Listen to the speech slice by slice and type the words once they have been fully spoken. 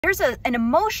There's an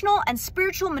emotional and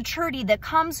spiritual maturity that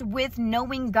comes with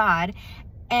knowing God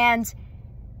and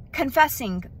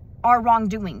confessing our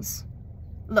wrongdoings.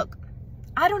 Look,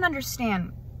 I don't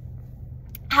understand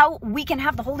how we can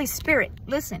have the Holy Spirit.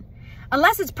 Listen,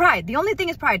 unless it's pride. The only thing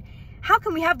is pride. How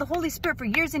can we have the Holy Spirit for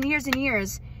years and years and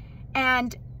years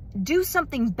and do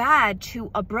something bad to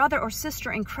a brother or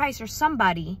sister in Christ or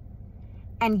somebody,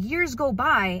 and years go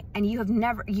by and you've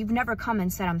never come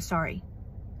and said, I'm sorry?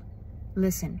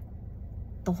 Listen,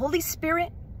 the Holy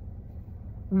Spirit,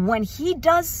 when he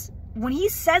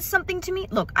says something to me,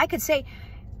 look, I could say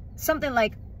something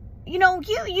like, you know,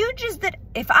 you just did.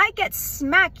 If I get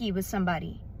smacky with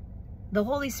somebody, the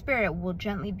Holy Spirit will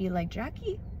gently be like,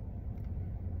 Jackie,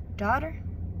 daughter,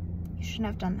 you shouldn't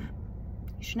have done that.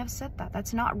 You shouldn't have said that.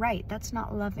 That's not right. That's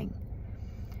not loving.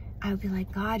 I would be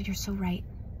like, God, you're so right.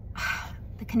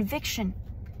 The conviction.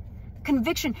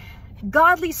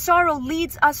 Godly sorrow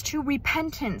leads us to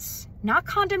repentance, not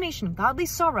condemnation. Godly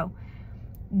sorrow.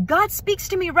 God speaks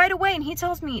to me right away and he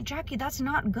tells me, Jackie, that's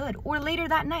not good. Or later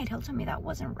that night, he'll tell me that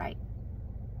wasn't right.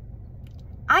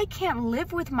 I can't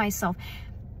live with myself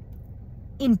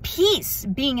in peace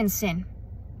being in sin.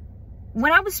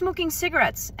 When I was smoking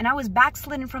cigarettes and I was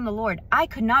backslidden from the Lord, I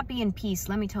could not be in peace.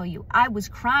 Let me tell you, I was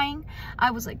crying.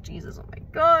 I was like, Jesus, oh my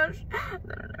gosh.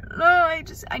 No,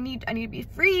 I need to be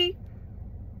free.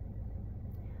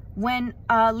 When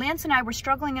Lance and I were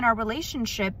struggling in our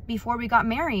relationship before we got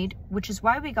married, which is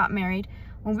why we got married,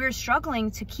 when we were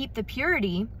struggling to keep the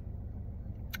purity,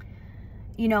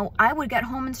 you know, I would get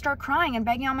home and start crying and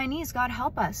begging on my knees, God,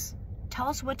 help us. Tell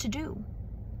us what to do.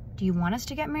 Do you want us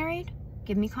to get married?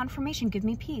 Give me confirmation. Give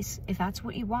me peace if that's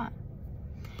what you want.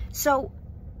 So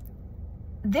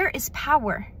there is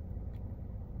power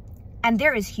and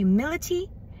there is humility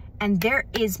and there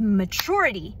is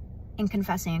maturity in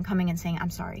confessing and coming and saying, I'm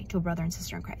sorry to a brother and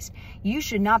sister in Christ. You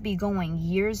should not be going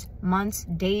years, months,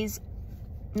 days,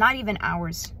 not even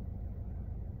hours,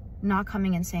 not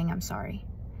coming and saying, I'm sorry.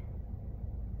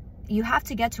 You have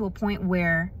to get to a point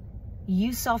where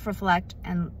you self-reflect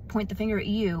and point the finger at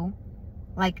you,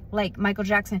 like Michael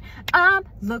Jackson. I'm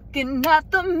looking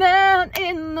at the man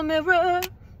in the mirror.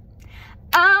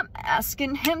 I'm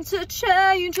asking him to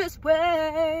change his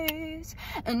ways.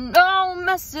 And no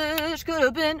message could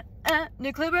have been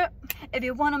any clearer. If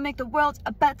you want to make the world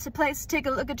a better place, take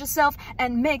a look at yourself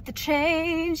and make the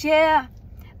change. Yeah,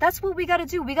 that's what we got to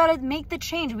do. We got to make the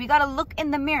change. We got to look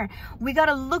in the mirror. We got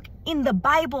to look in the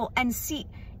Bible and see.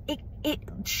 It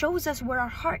shows us where our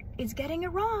heart is getting it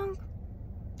wrong.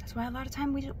 That's why a lot of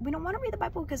time we don't want to read the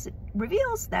Bible, because it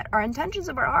reveals that our intentions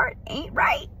of our heart ain't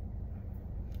right.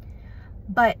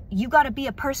 But you got to be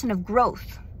a person of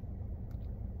growth.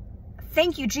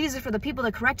 Thank you, Jesus, for the people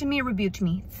that corrected me and rebuked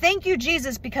me. Thank you,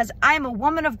 Jesus, because I am a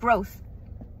woman of growth.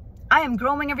 I am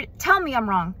growing every day. Tell me I'm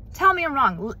wrong. Tell me I'm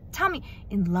wrong. Tell me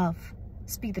in love.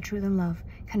 Speak the truth in love.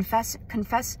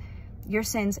 Confess your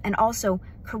sins, and also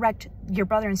correct your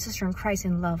brother and sister in Christ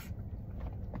in love.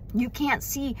 You can't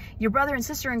see your brother and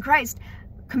sister in Christ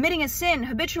committing a sin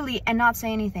habitually and not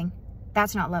say anything.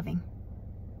 That's not loving.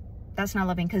 That's not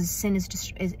loving, because sin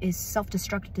is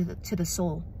self-destructive to the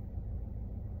soul.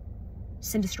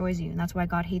 Sin destroys you, and that's why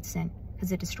God hates sin,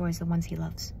 because it destroys the ones he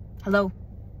loves. Hello?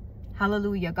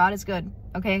 Hallelujah. God is good,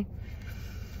 okay?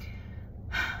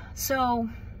 So,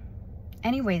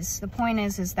 anyways, the point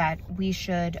is that we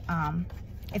should,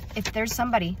 if there's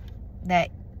somebody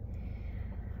that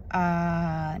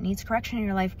needs correction in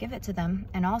your life, give it to them.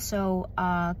 And also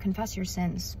confess your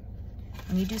sins.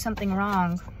 When you do something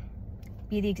wrong,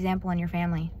 be the example in your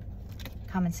family.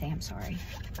 Come and say, I'm sorry.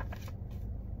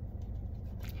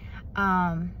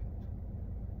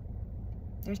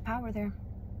 There's power there.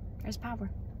 There's power.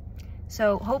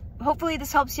 So hopefully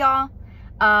this helps y'all.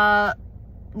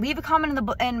 Leave a comment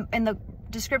in the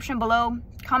description below.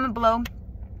 Comment below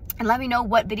and let me know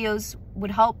what videos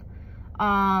would help.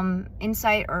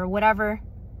 Insight or whatever,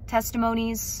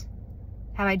 testimonies.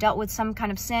 Have I dealt with some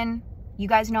kind of sin? You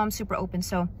guys know I'm super open,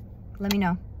 so let me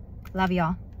know. Love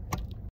y'all.